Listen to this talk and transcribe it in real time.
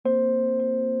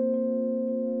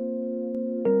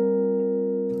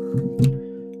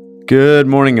Good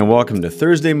morning and welcome to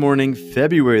Thursday morning,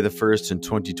 February the 1st in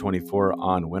 2024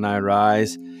 on When I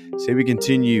Rise. Today we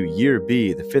continue Year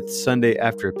B, the fifth Sunday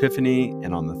after Epiphany,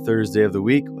 and on the Thursday of the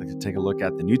week, we'd like to take a look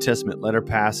at the New Testament letter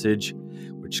passage,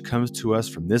 which comes to us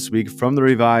from this week from the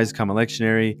Revised Common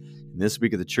Lectionary, in this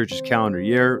week of the church's calendar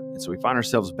year. And so we find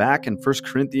ourselves back in 1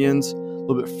 Corinthians, a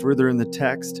little bit further in the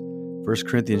text, 1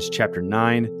 Corinthians chapter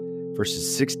 9,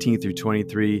 verses 16 through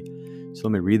 23. So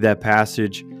let me read that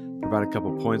passage, provide a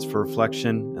couple points for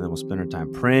reflection, and then we'll spend our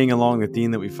time praying along the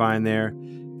theme that we find there.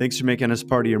 Thanks for making us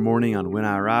part of your morning on When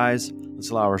I Rise.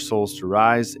 Let's allow our souls to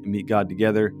rise and meet God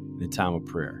together in a time of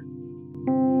prayer.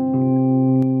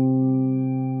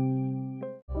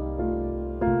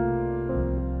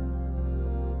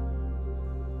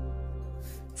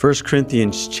 First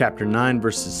Corinthians chapter 9,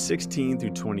 verses 16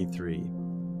 through 23.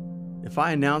 If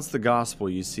I announce the gospel,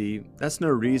 you see, that's no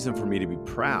reason for me to be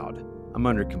proud. I'm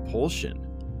under compulsion.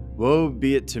 Woe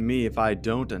be it to me if I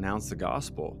don't announce the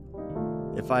gospel.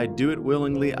 If I do it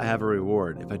willingly, I have a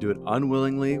reward. If I do it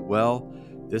unwillingly, well,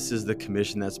 this is the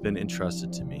commission that's been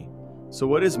entrusted to me. So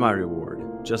what is my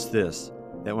reward? Just this,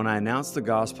 that when I announce the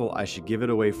gospel, I should give it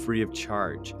away free of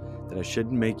charge, that I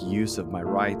shouldn't make use of my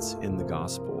rights in the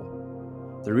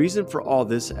gospel. The reason for all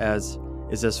this is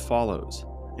as follows.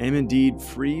 I am indeed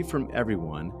free from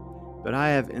everyone, but I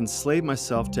have enslaved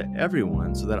myself to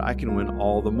everyone so that I can win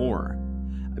all the more.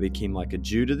 I became like a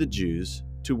Jew to the Jews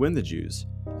to win the Jews.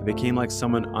 I became like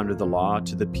someone under the law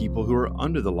to the people who are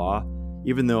under the law,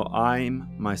 even though I'm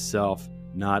myself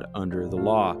not under the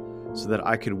law, so that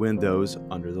I could win those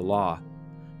under the law.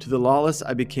 To the lawless,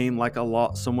 I became like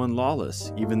someone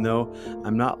lawless, even though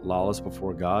I'm not lawless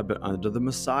before God, but under the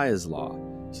Messiah's law,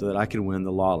 so that I could win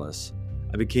the lawless.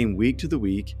 I became weak to the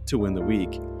weak to win the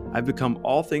weak. I've become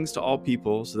all things to all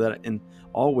people, so that in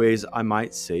all ways I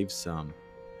might save some.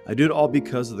 I do it all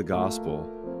because of the gospel,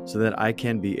 so that I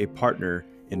can be a partner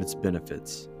in its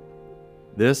benefits.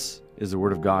 This is the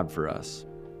word of God for us.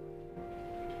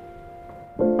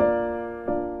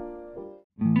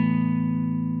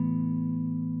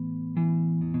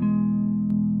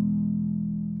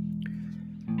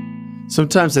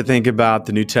 Sometimes I think about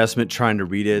the New Testament, trying to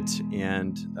read it,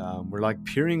 and we're like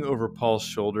peering over Paul's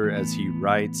shoulder as he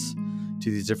writes to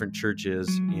these different churches,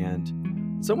 and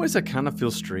in some ways I kind of feel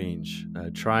strange,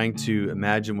 trying to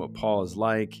imagine what Paul is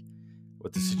like,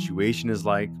 what the situation is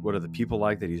like, what are the people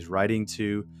like that he's writing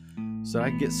to, so that I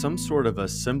can get some sort of a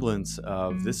semblance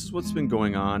of this is what's been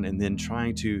going on, and then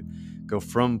trying to go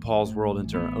from Paul's world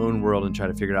into our own world and try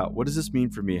to figure out, what does this mean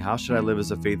for me? How should I live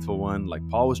as a faithful one like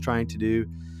Paul was trying to do?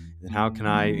 And how can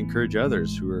I encourage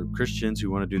others who are Christians who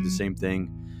want to do the same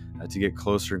thing to get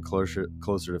closer and closer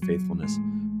to faithfulness?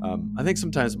 I think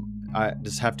sometimes I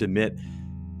just have to admit,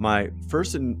 my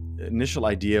first initial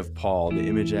idea of Paul, the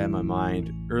image I had in my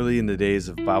mind early in the days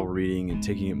of Bible reading and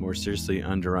taking it more seriously,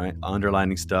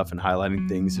 underlining stuff and highlighting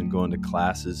things and going to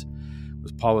classes,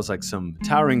 was Paul was like some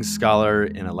towering scholar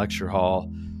in a lecture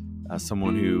hall,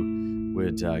 someone who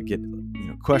would get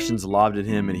questions lobbed at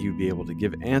him and he would be able to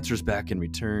give answers back in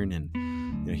return.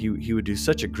 And he would do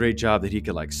such a great job that he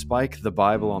could like spike the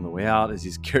Bible on the way out as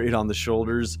he's carried on the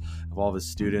shoulders of all of his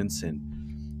students. And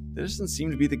that doesn't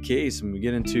seem to be the case when we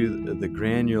get into the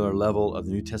granular level of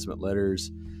the New Testament letters.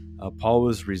 Paul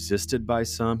was resisted by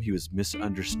some. He was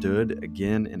misunderstood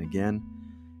again and again.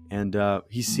 And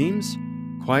he seems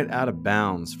quite out of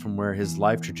bounds from where his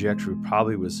life trajectory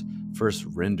probably was first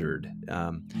rendered.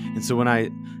 And so when I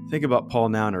think about Paul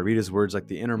now and I read his words, like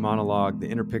the inner monologue, the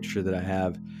inner picture that I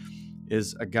have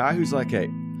is a guy who's like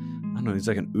he's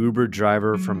like an Uber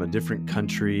driver from a different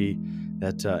country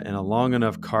that in a long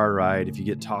enough car ride, if you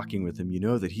get talking with him, you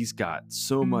know that he's got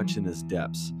so much in his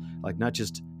depths, like not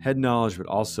just head knowledge, but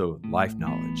also life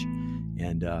knowledge.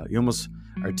 And you almost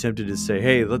are tempted to say,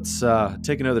 hey, let's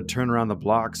take another turn around the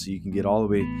block so you can get all the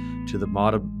way to the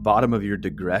bottom of your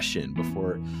digression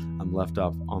before I'm left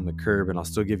off on the curb, and I'll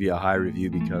still give you a high review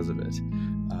because of it.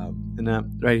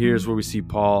 And right here is where we see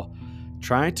Paul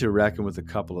trying to reckon with a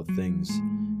couple of things.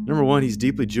 Number one, he's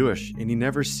deeply Jewish, and he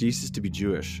never ceases to be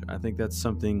Jewish. I think that's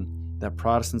something that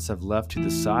Protestants have left to the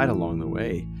side along the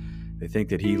way. They think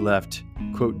that he left,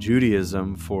 quote,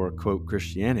 Judaism for, quote,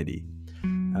 Christianity.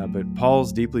 But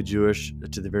Paul's deeply Jewish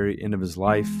to the very end of his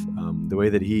life. The way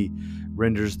that he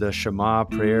renders the Shema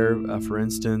prayer, for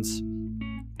instance,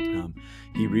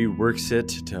 he reworks it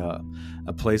to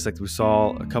a place like we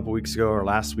saw a couple weeks ago or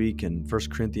last week in 1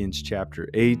 Corinthians chapter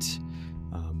 8.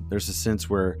 There's a sense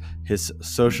where his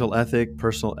social ethic,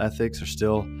 personal ethics are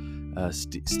still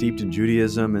steeped in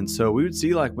Judaism. And so we would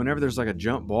see like whenever there's like a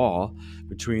jump ball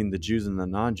between the Jews and the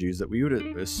non-Jews, that we would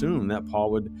assume that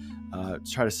Paul would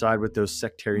try to side with those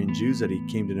sectarian Jews that he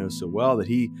came to know so well, that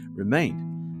he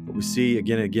remained. But we see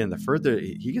again and again, the further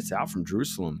he gets out from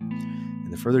Jerusalem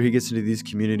and the further he gets into these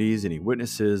communities and he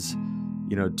witnesses,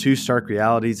 two stark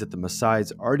realities: that the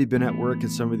Messiah's already been at work in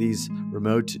some of these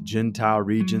remote Gentile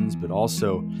regions, but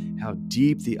also how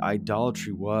deep the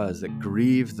idolatry was that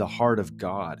grieved the heart of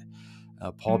God.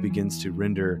 Paul begins to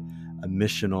render a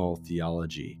missional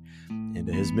theology. And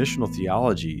his missional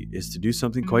theology is to do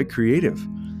something quite creative,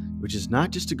 which is not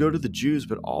just to go to the Jews,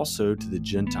 but also to the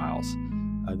Gentiles.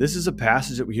 This is a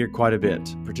passage that we hear quite a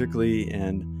bit, particularly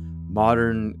in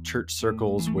modern church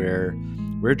circles, where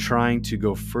we're trying to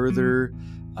go further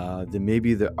than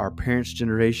maybe our parents'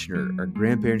 generation or our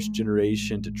grandparents'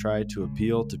 generation, to try to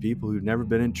appeal to people who've never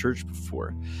been in church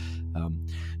before.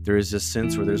 There is this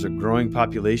sense where there's a growing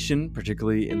population,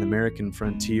 particularly in the American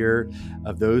frontier,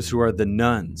 of those who are the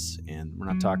nuns. And we're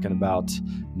not talking about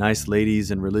nice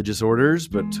ladies and religious orders,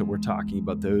 but we're talking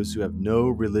about those who have no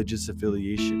religious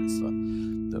affiliation. It's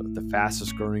the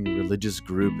fastest growing religious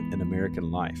group in American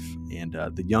life. And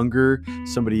the younger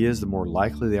somebody is, the more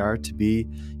likely they are to be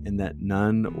in that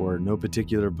none or no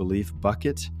particular belief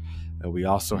bucket. We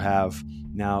also have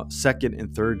now second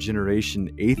and third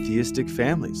generation atheistic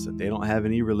families, that they don't have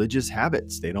any religious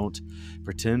habits. They don't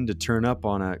pretend to turn up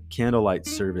on a candlelight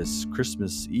service,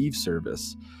 Christmas Eve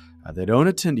service. They don't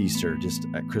attend Easter just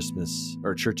at Christmas,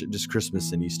 or church at just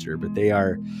Christmas and Easter, but they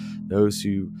are those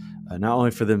who not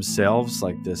only for themselves,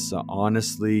 like this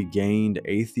honestly gained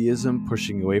atheism,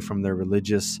 pushing away from their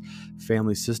religious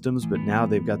family systems, but now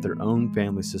they've got their own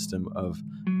family system of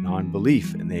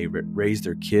non-belief, and they raise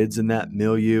their kids in that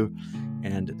milieu,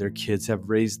 and their kids have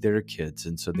raised their kids.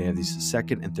 And so they have these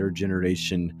second and third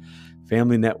generation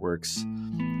family networks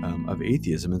of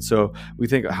atheism. And so we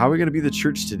think, how are we going to be the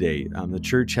church today? The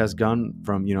church has gone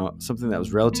from, something that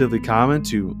was relatively common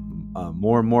to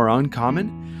more and more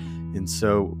uncommon. And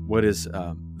so what is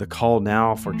the call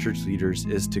now for church leaders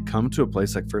is to come to a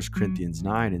place like 1 Corinthians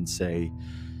 9 and say,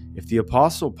 if the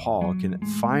Apostle Paul can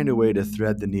find a way to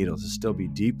thread the needle, to still be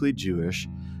deeply Jewish,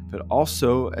 but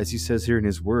also, as he says here in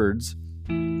his words,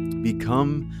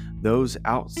 become those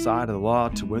outside of the law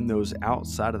to win those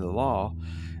outside of the law,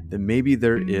 then maybe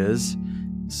there is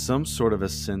some sort of a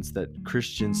sense that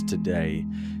Christians today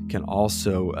can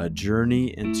also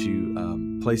journey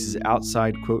into places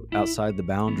outside, quote, outside the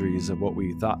boundaries of what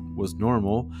we thought was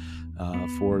normal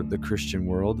for the Christian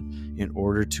world, in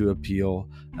order to appeal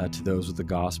to those with the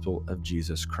gospel of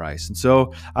Jesus Christ. And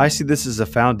so I see this as a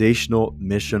foundational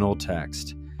missional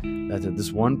text, that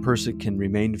this one person can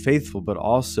remain faithful, but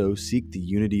also seek the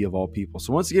unity of all people.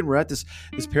 So once again, we're at this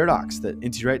paradox that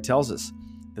N.T. Wright tells us,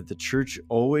 that the church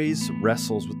always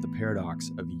wrestles with the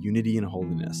paradox of unity and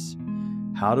holiness.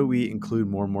 How do we include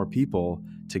more and more people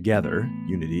together,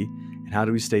 unity, and how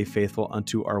do we stay faithful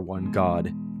unto our one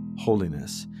God,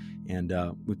 holiness? And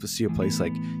we see a place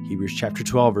like Hebrews chapter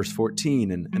 12, verse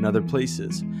 14, and other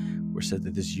places where it said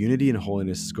that this unity and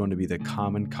holiness is going to be the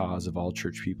common cause of all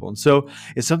church people. And so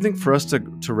it's something for us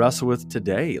to wrestle with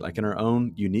today, like in our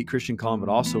own unique Christian calling, but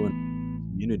also in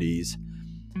communities.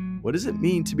 What does it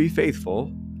mean to be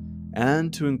faithful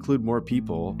and to include more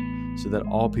people, so that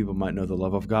all people might know the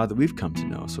love of God that we've come to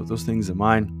know? So with those things in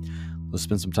mind, let's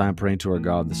spend some time praying to our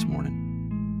God this morning.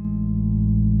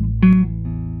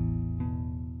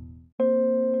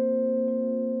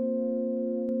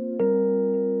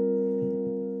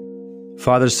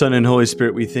 Father, Son, and Holy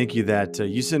Spirit, we thank you that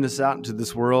you send us out into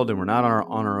this world, and we're not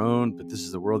on our own, but this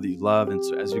is the world that you love. And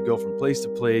so as we go from place to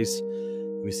place,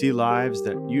 we see lives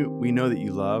that we know that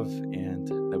you love and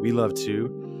that we love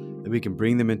too, that we can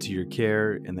bring them into your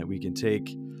care, and that we can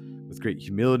take with great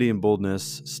humility and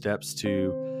boldness steps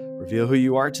to reveal who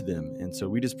you are to them. And so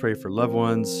we just pray for loved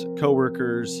ones,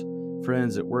 coworkers,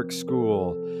 friends at work,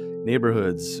 school,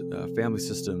 neighborhoods, family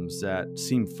systems that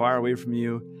seem far away from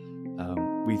you.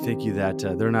 We thank you that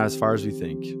they're not as far as we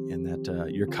think, and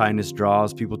that your kindness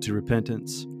draws people to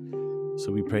repentance.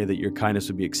 So we pray that your kindness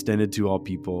would be extended to all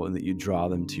people, and that you draw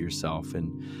them to yourself.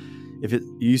 And if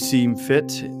you seem fit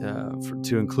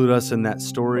to include us in that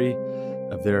story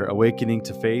of their awakening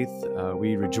to faith,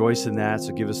 we rejoice in that.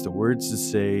 So give us the words to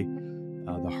say,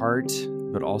 the heart,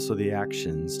 but also the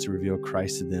actions to reveal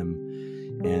Christ to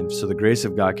them, and so the grace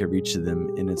of God can reach to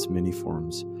them in its many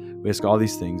forms. We ask all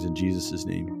these things in Jesus'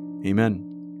 name. Amen.